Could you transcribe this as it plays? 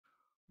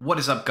What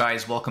is up,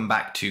 guys? Welcome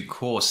back to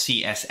Core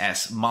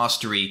CSS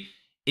Mastery.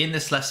 In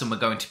this lesson, we're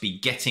going to be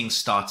getting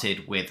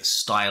started with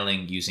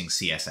styling using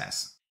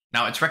CSS.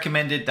 Now, it's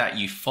recommended that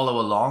you follow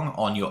along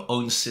on your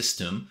own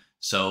system.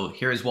 So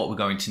here is what we're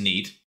going to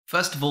need.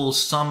 First of all,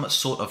 some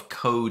sort of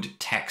code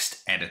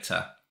text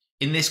editor.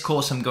 In this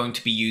course, I'm going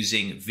to be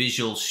using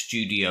Visual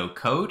Studio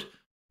Code.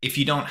 If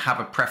you don't have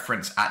a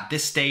preference at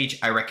this stage,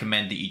 I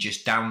recommend that you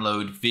just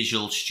download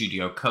Visual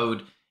Studio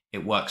Code.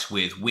 It works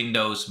with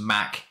Windows,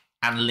 Mac,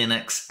 and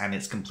Linux, and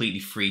it's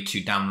completely free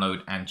to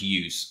download and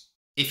use.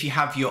 If you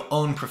have your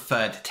own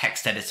preferred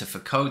text editor for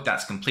code,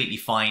 that's completely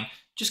fine.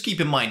 Just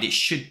keep in mind it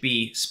should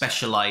be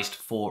specialized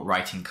for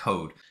writing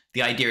code.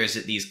 The idea is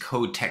that these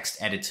code text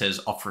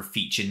editors offer a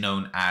feature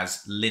known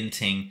as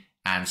linting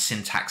and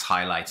syntax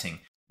highlighting.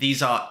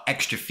 These are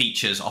extra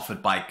features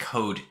offered by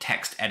code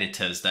text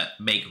editors that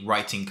make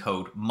writing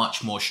code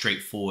much more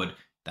straightforward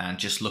than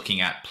just looking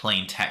at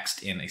plain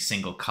text in a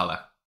single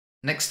color.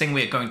 Next thing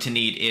we're going to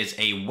need is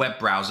a web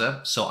browser.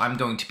 So I'm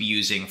going to be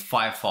using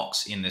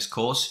Firefox in this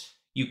course.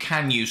 You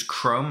can use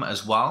Chrome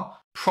as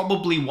well.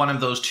 Probably one of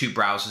those two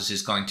browsers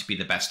is going to be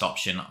the best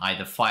option,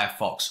 either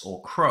Firefox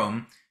or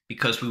Chrome,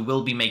 because we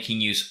will be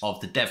making use of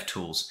the dev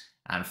tools.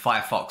 And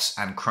Firefox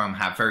and Chrome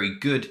have very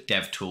good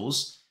dev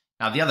tools.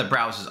 Now the other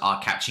browsers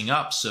are catching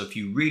up, so if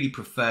you really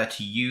prefer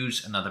to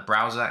use another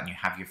browser and you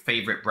have your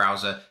favorite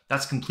browser,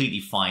 that's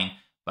completely fine.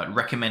 But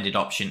recommended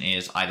option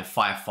is either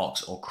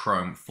Firefox or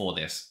Chrome for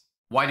this.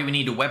 Why do we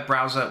need a web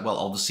browser? Well,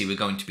 obviously we're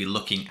going to be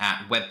looking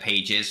at web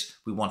pages.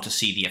 We want to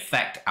see the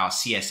effect our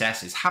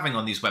CSS is having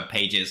on these web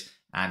pages.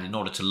 And in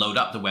order to load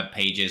up the web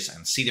pages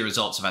and see the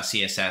results of our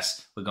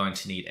CSS, we're going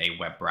to need a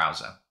web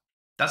browser.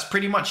 That's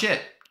pretty much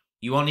it.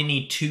 You only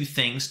need two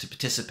things to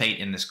participate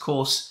in this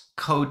course: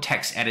 code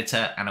text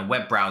editor and a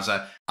web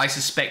browser. I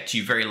suspect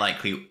you very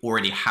likely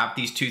already have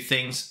these two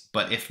things,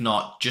 but if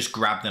not, just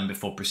grab them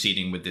before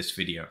proceeding with this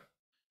video.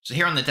 So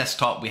here on the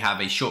desktop, we have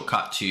a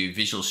shortcut to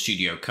Visual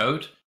Studio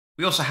Code.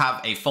 We also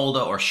have a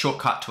folder or a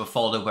shortcut to a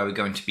folder where we're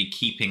going to be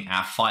keeping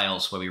our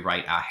files where we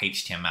write our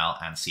HTML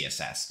and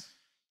CSS.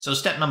 So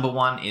step number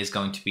one is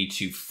going to be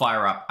to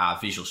fire up our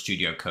Visual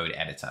Studio Code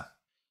editor.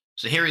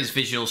 So here is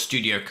Visual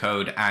Studio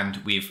Code,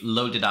 and we've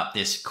loaded up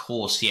this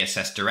Core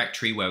CSS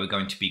directory where we're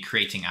going to be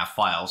creating our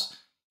files.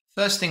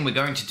 First thing we're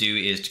going to do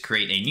is to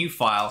create a new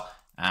file,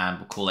 and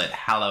we'll call it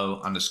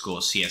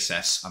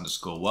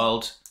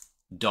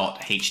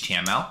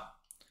hello_css_world.html.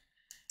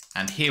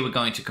 And here we're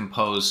going to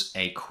compose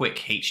a quick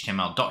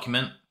HTML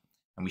document,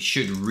 and we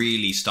should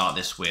really start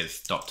this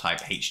with doctype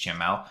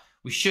HTML.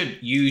 We should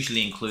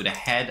usually include a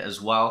head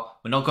as well.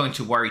 We're not going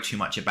to worry too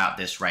much about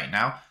this right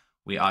now.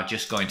 We are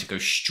just going to go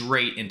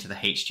straight into the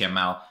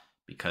HTML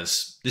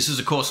because this is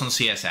a course on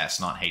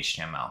CSS, not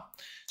HTML.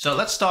 So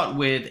let's start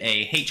with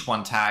a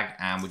H1 tag,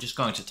 and we're just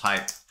going to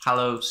type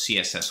hello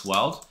CSS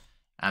world.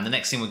 And the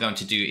next thing we're going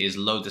to do is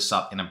load this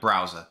up in a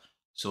browser.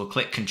 So we'll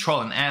click Control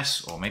and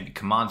S, or maybe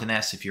Command and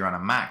S if you're on a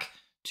Mac,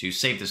 to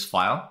save this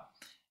file.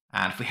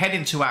 And if we head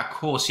into our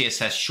Core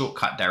CSS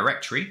shortcut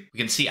directory, we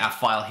can see our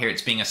file here.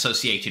 It's being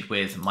associated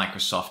with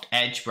Microsoft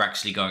Edge. We're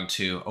actually going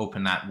to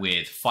open that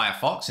with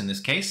Firefox in this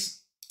case.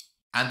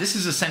 And this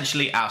is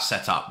essentially our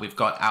setup. We've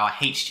got our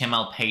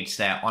HTML page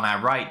there on our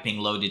right being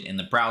loaded in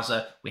the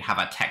browser. We have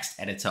our text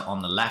editor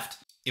on the left.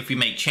 If we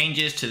make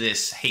changes to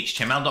this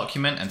HTML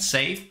document and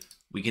save,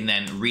 we can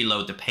then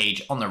reload the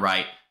page on the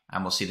right,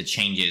 and we'll see the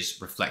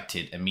changes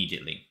reflected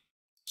immediately.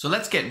 So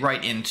let's get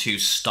right into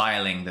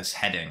styling this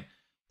heading.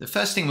 The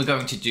first thing we're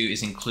going to do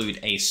is include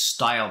a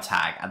style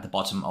tag at the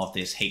bottom of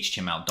this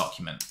HTML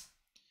document.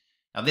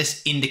 Now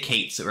this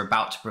indicates that we're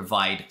about to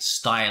provide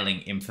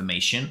styling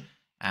information,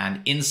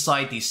 and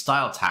inside these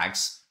style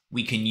tags,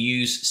 we can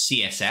use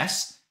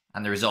CSS,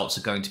 and the results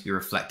are going to be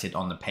reflected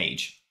on the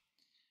page.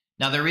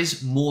 Now there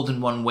is more than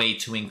one way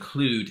to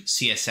include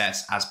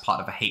CSS as part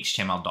of a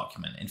HTML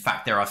document. In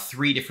fact, there are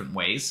 3 different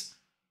ways.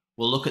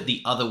 We'll look at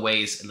the other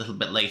ways a little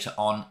bit later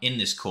on in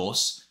this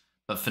course,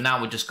 but for now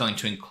we're just going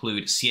to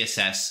include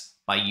CSS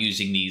by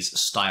using these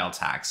style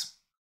tags.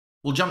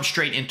 We'll jump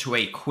straight into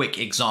a quick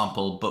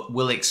example, but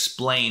we'll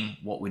explain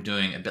what we're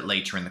doing a bit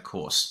later in the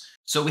course.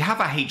 So we have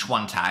our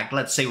H1 tag.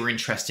 Let's say we're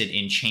interested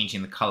in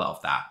changing the color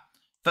of that.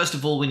 First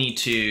of all, we need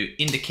to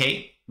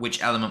indicate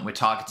which element we're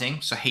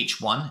targeting, so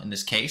H1 in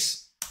this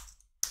case.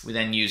 We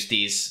then use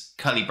these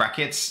curly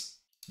brackets.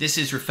 This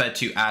is referred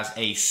to as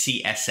a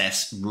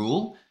CSS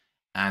rule.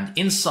 And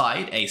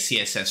inside a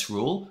CSS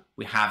rule,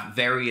 we have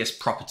various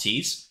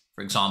properties.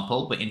 For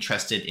example, we're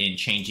interested in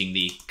changing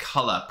the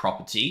color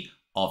property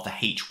of the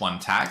H1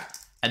 tag,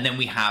 and then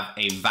we have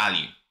a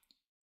value.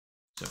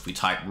 So if we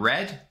type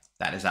red,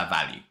 that is our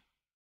value.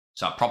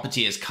 So our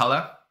property is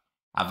color,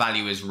 our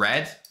value is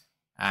red,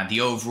 and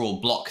the overall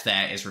block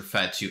there is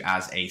referred to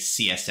as a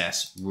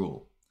CSS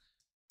rule.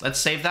 Let's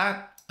save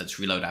that. Let's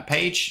reload our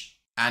page.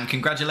 And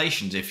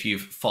congratulations if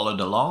you've followed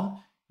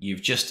along.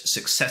 You've just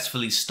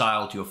successfully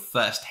styled your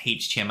first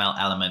HTML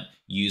element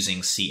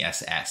using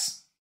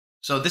CSS.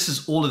 So this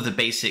is all of the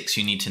basics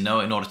you need to know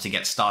in order to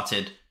get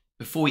started.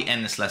 Before we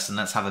end this lesson,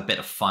 let's have a bit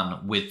of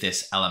fun with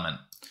this element.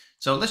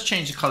 So let's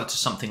change the color to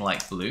something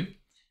like blue.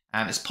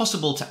 And it's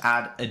possible to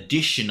add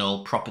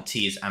additional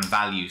properties and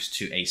values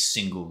to a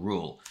single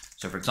rule.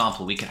 So for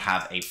example, we could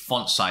have a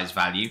font size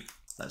value.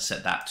 Let's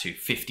set that to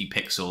 50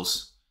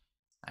 pixels.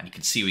 And you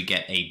can see we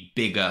get a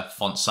bigger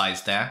font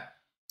size there.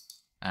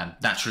 And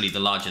naturally, the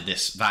larger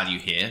this value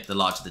here, the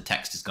larger the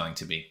text is going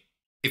to be.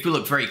 If we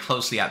look very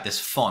closely at this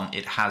font,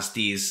 it has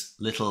these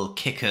little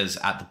kickers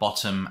at the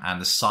bottom and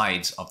the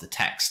sides of the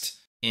text.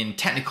 In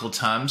technical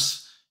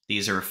terms,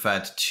 these are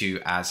referred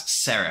to as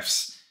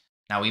serifs.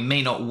 Now, we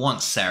may not want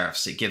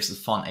serifs. It gives the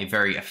font a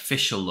very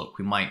official look.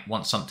 We might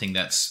want something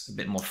that's a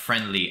bit more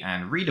friendly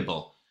and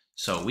readable.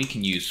 So we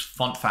can use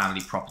font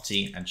family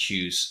property and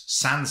choose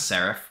sans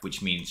serif,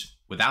 which means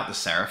without the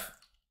serif.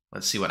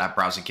 Let's see what our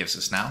browser gives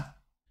us now.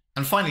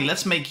 And finally,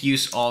 let's make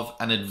use of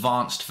an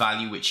advanced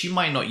value, which you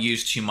might not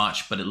use too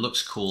much, but it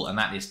looks cool, and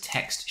that is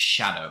text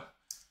shadow.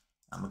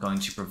 And we're going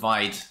to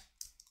provide a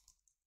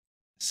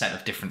set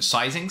of different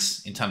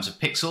sizings in terms of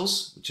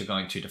pixels, which are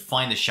going to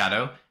define the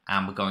shadow,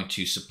 and we're going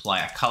to supply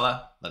a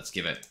color. Let's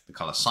give it the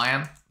color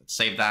cyan. Let's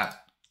save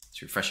that.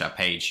 Let's refresh our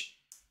page.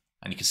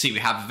 And you can see we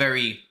have a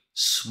very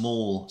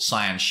small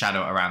cyan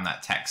shadow around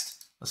that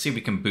text. Let's see if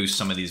we can boost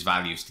some of these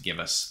values to give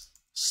us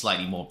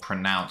slightly more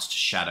pronounced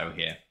shadow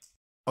here.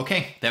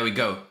 Okay, there we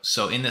go.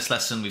 So in this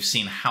lesson, we've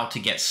seen how to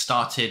get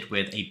started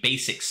with a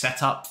basic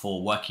setup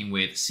for working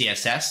with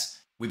CSS.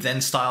 We've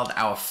then styled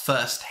our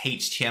first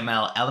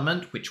HTML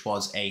element, which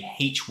was a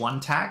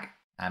H1 tag.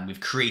 And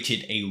we've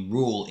created a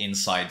rule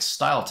inside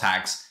style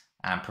tags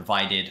and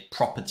provided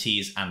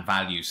properties and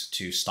values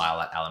to style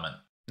that element.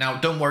 Now,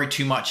 don't worry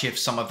too much if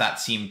some of that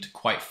seemed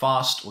quite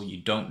fast or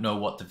you don't know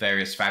what the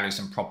various values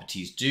and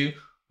properties do.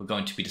 We're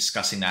going to be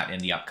discussing that in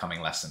the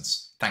upcoming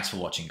lessons. Thanks for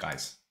watching,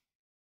 guys.